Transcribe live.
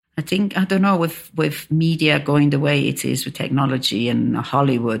I think, I don't know, with media going the way it is with technology and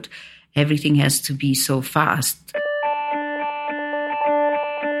Hollywood, everything has to be so fast.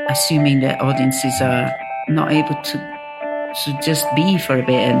 Assuming that audiences are not able to just be for a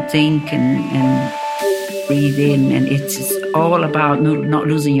bit and think and breathe in. And it's all about not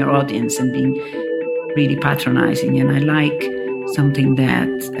losing your audience and being really patronizing. And I like something that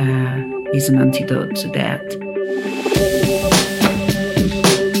is an antidote to that.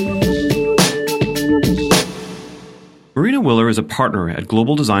 Marina Willer is a partner at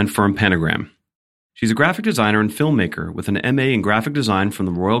global design firm Pentagram. She's a graphic designer and filmmaker with an MA in graphic design from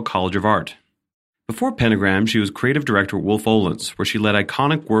the Royal College of Art. Before Pentagram, she was creative director at Wolff Olins, where she led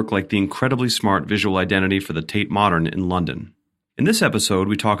iconic work like the incredibly smart visual identity for the Tate Modern in London. In this episode,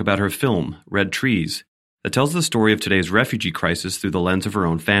 we talk about her film, Red Trees, that tells the story of today's refugee crisis through the lens of her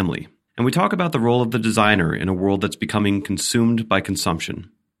own family. And we talk about the role of the designer in a world that's becoming consumed by consumption.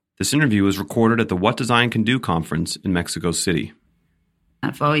 This interview was recorded at the What Design Can Do conference in Mexico City.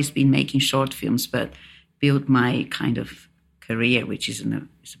 I've always been making short films, but built my kind of career, which it's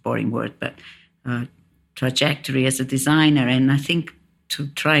a boring word, but trajectory as a designer. And I think to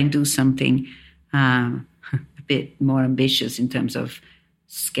try and do something a bit more ambitious in terms of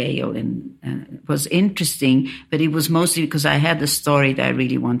scale and it was interesting, but it was mostly because I had a story that I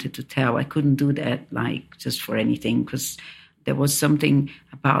really wanted to tell. I couldn't do that like just for anything, because there was something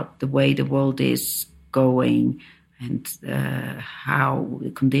about the way the world is going and how the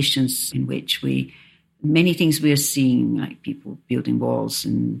conditions in which many things we are seeing, like people building walls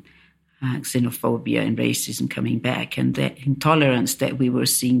and xenophobia and racism coming back, and the intolerance that we were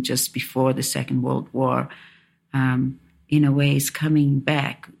seeing just before the Second World War, in a way is coming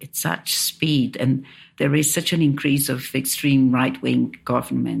back at such speed. And there is such an increase of extreme right-wing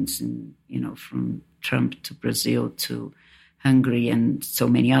governments, and, from Trump to Brazil to Hungary and so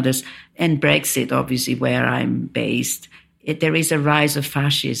many others, and Brexit, obviously, where I'm based. There is a rise of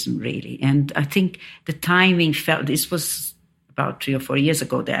fascism, really. And I think the timing this was about 3 or 4 years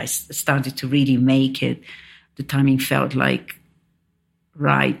ago that I started to really make it. The timing felt like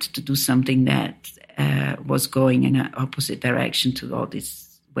right to do something that was going in an opposite direction to all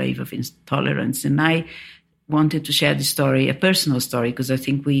this wave of intolerance. And I wanted to share this story, a personal story, because I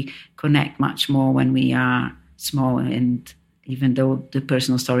think we connect much more when we are small, and even though the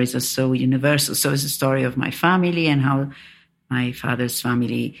personal stories are so universal. So it's a story of my family and how my father's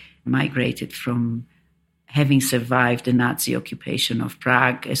family migrated from having survived the Nazi occupation of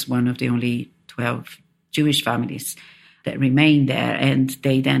Prague as one of the only 12 Jewish families that remained there. And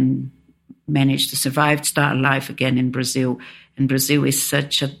they then managed to survive, start life again in Brazil. And Brazil is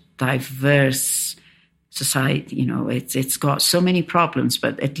such a diverse society. It's got so many problems,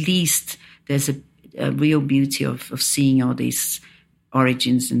 but at least there's a real beauty of seeing all these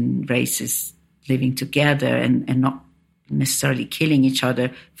origins and races living together and not necessarily killing each other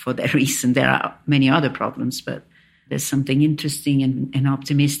for that reason. There are many other problems, but there's something interesting and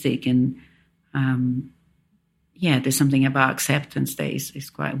optimistic. And there's something about acceptance that is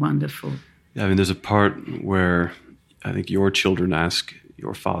quite wonderful. Yeah, I mean, there's a part where I think your children ask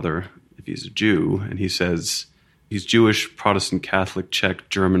your father if he's a Jew, and he says he's Jewish, Protestant, Catholic, Czech,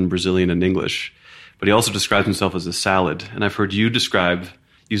 German, Brazilian, and English. But he also describes himself as a salad. And I've heard you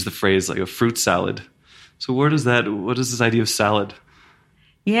use the phrase like a fruit salad. So what is this idea of salad?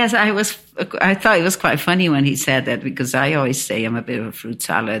 Yes, I thought it was quite funny when he said that, because I always say I'm a bit of a fruit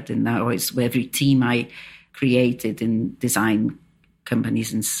salad, and every team I created in design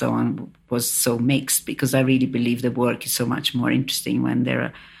companies and so on was so mixed, because I really believe the work is so much more interesting when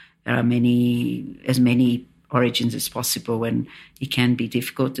there are as many origins as possible, when it can be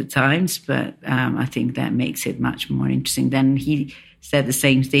difficult at times. But I think that makes it much more interesting. Then he said the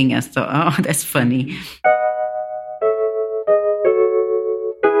same thing. I thought, oh, that's funny.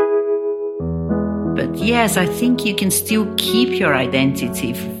 But yes, I think you can still keep your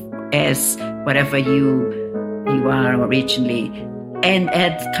identity as whatever you are originally, and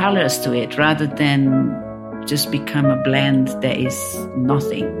add colors to it rather than just become a blend that is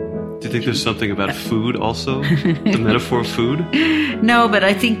nothing. Do you think there's something about food also? The metaphor of food? No, but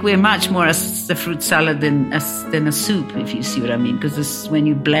I think we're much more as a fruit salad than a soup, if you see what I mean. Because when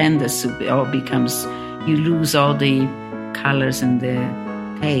you blend the soup, it all becomes, you lose all the colors and the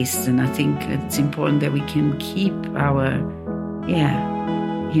taste. And I think it's important that we can keep our,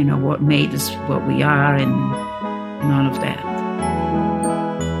 what made us what we are and all of that.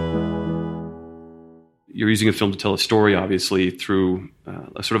 You're using a film to tell a story, obviously, through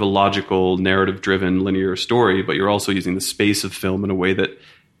a sort of a logical, narrative-driven, linear story, but you're also using the space of film in a way that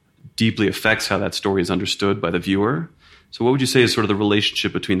deeply affects how that story is understood by the viewer. So what would you say is sort of the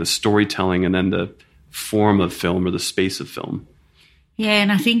relationship between the storytelling and then the form of film or the space of film? Yeah,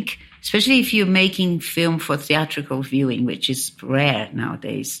 and I think especially if you're making film for theatrical viewing, which is rare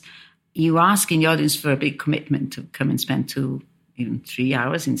nowadays, you're asking the audience for a big commitment to come and spend 2, even 3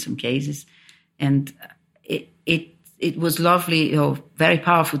 hours in some cases. And it was lovely, very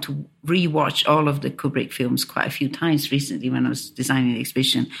powerful to rewatch all of the Kubrick films quite a few times recently when I was designing the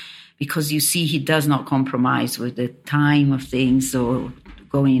exhibition, because you see he does not compromise with the time of things or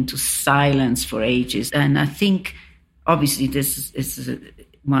going into silence for ages. And I think, obviously, this is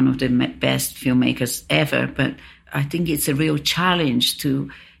one of the best filmmakers ever, but I think it's a real challenge to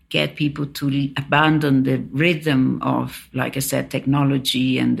get people to abandon the rhythm of, like I said,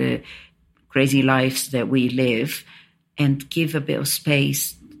 technology and the crazy lives that we live, and give a bit of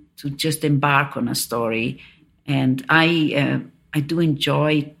space to just embark on a story. And I do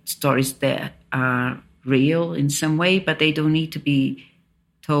enjoy stories that are real in some way, but they don't need to be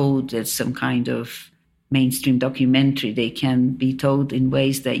told as some kind of mainstream documentary. They can be told in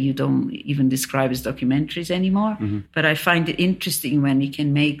ways that you don't even describe as documentaries anymore. Mm-hmm. But I find it interesting when you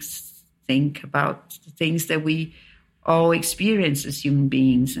can think about the things that we all experience as human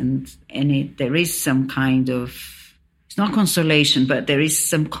beings, and there is some kind of, it's not consolation, but there is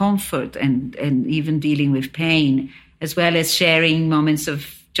some comfort and even dealing with pain, as well as sharing moments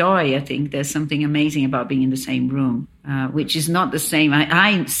of joy. I think there's something amazing about being in the same room, which is not the same.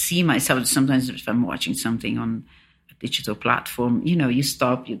 I see myself sometimes if I'm watching something on a digital platform, you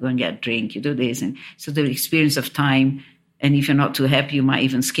stop, you go and get a drink, you do this. And so the experience of time, and if you're not too happy, you might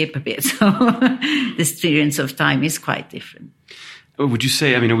even skip a bit. So the experience of time is quite different. Would you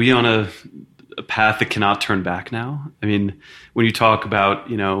say, are we on a path that cannot turn back now? When you talk about,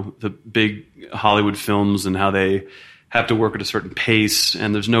 the big Hollywood films and how they have to work at a certain pace,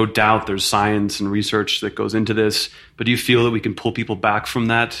 and there's no doubt there's science and research that goes into this, but do you feel that we can pull people back from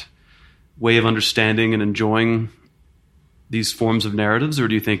that way of understanding and enjoying these forms of narratives, or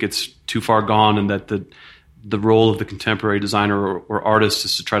do you think it's too far gone and that the role of the contemporary designer or artist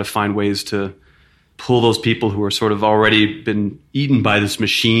is to try to find ways to pull those people who are sort of already been eaten by this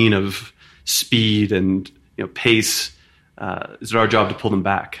machine of speed and pace? Is it our job to pull them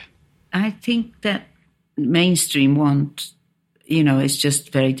back? I think that mainstream won't, it's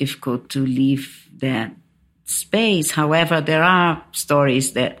just very difficult to leave that space. However, there are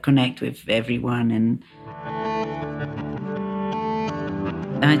stories that connect with everyone, and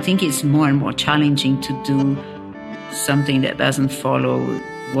I think it's more and more challenging to do something that doesn't follow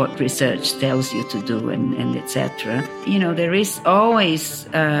what research tells you to do, and etc. There is always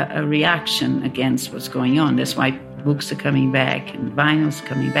a reaction against what's going on. That's why books are coming back and vinyl's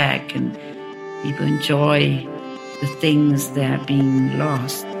coming back, and people enjoy the things that are being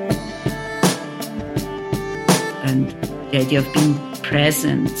lost. And the idea of being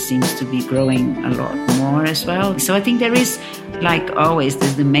present seems to be growing a lot more as well. So I think there is, like always,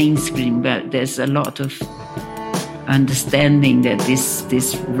 there's the mainstream, but there's a lot of understanding that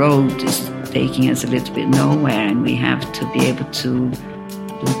this road is taking us a little bit nowhere, and we have to be able to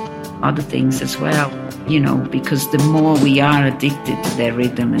do other things as well, because the more we are addicted to their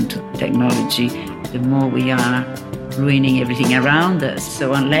rhythm and to technology, the more we are ruining everything around us.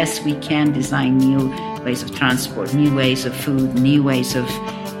 So unless we can design new ways of transport, new ways of food, new ways of...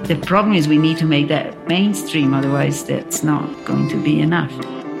 The problem is we need to make that mainstream, otherwise that's not going to be enough.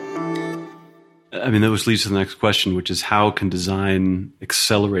 That was leads to the next question, which is how can design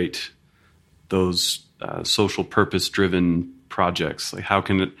accelerate those social purpose-driven projects? Like how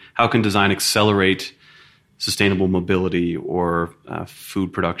can design accelerate sustainable mobility or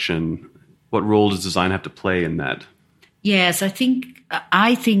food production? What role does design have to play in that? Yes, I think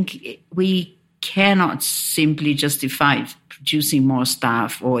we cannot simply justify producing more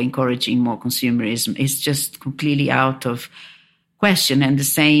stuff or encouraging more consumerism. It's just completely out of question. And the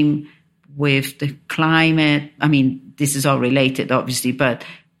same with the climate. This is all related, obviously, but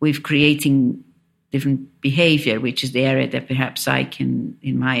with creating different behavior, which is the area that perhaps I can,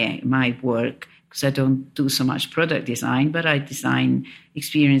 in my work, because I don't do so much product design, but I design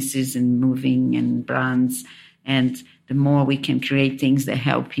experiences and moving and brands. And the more we can create things that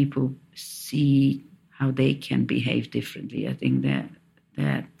help people see how they can behave differently, I think that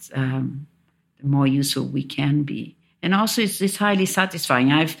the more useful we can be. And also it's highly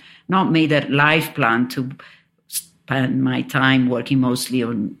satisfying. I've not made a life plan to spend my time working mostly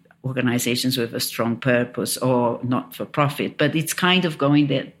on organizations with a strong purpose or not for profit, but it's kind of going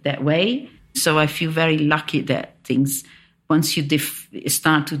that way. So I feel very lucky that things, once you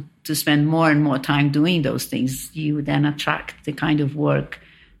start to spend more and more time doing those things, you then attract the kind of work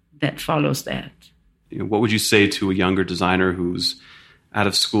that follows that. what would you say to a younger designer who's out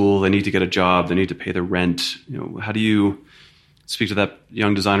of school, they need to get a job, they need to pay their rent? How do you speak to that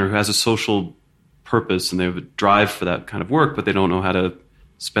young designer who has a social purpose and they have a drive for that kind of work, but they don't know how to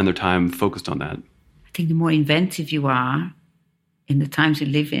spend their time focused on that? I think the more inventive you are in the times you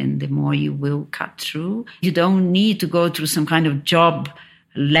live in, the more you will cut through. You don't need to go through some kind of job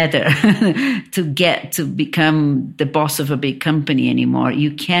ladder to get to become the boss of a big company anymore.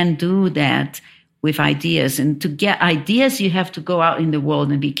 You can do that with ideas. And to get ideas, you have to go out in the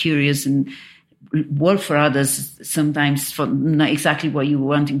world and be curious and work for others, sometimes for not exactly what you're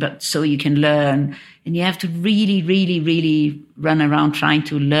wanting, but so you can learn. And you have to really, really, really run around trying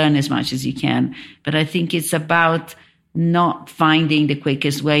to learn as much as you can. But I think it's about not finding the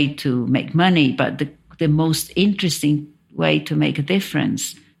quickest way to make money, but the most interesting way to make a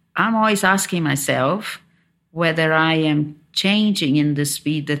difference. I'm always asking myself whether I am changing in the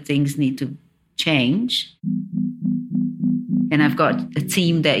speed that things need to change. And I've got a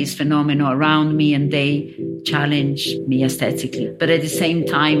team that is phenomenal around me and they challenge me aesthetically. But at the same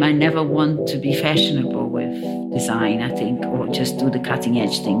time, I never want to be fashionable with design, I think, or just do the cutting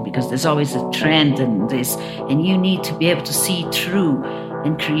edge thing, because there's always a trend in this. And you need to be able to see through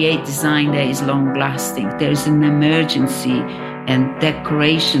and create design that is long lasting. There's an emergency and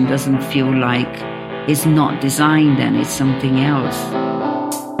decoration doesn't feel like it's not design then, it's something else.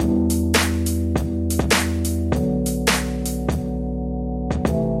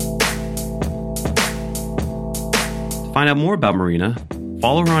 To find out more about Marina,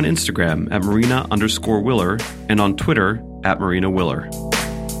 follow her on Instagram at Marina_Willer and on Twitter at MarinaWiller.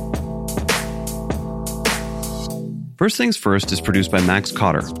 First Things First is produced by Max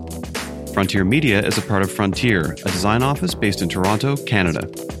Cotter. Frontier Media is a part of Frontier, a design office based in Toronto, Canada.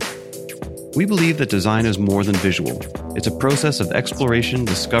 We believe that design is more than visual. It's a process of exploration,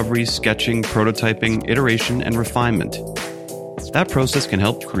 discovery, sketching, prototyping, iteration, and refinement. That process can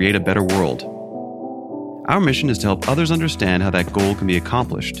help create a better world. Our mission is to help others understand how that goal can be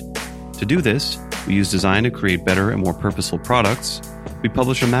accomplished. To do this, we use design to create better and more purposeful products. We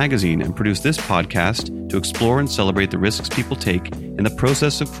publish a magazine and produce this podcast to explore and celebrate the risks people take in the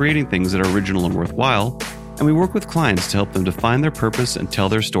process of creating things that are original and worthwhile. And we work with clients to help them define their purpose and tell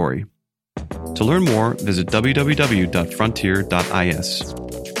their story. To learn more, visit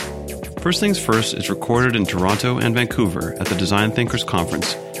www.frontier.is. First Things First is recorded in Toronto and Vancouver at the Design Thinkers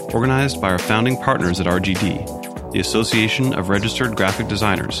Conference, organized by our founding partners at RGD, the Association of Registered Graphic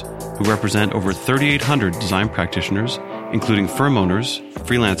Designers, who represent over 3,800 design practitioners, including firm owners,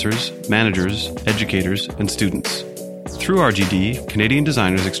 freelancers, managers, educators, and students. Through RGD, Canadian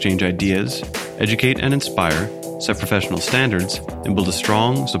designers exchange ideas, educate and inspire, set professional standards, and build a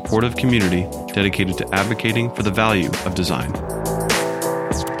strong, supportive community dedicated to advocating for the value of design.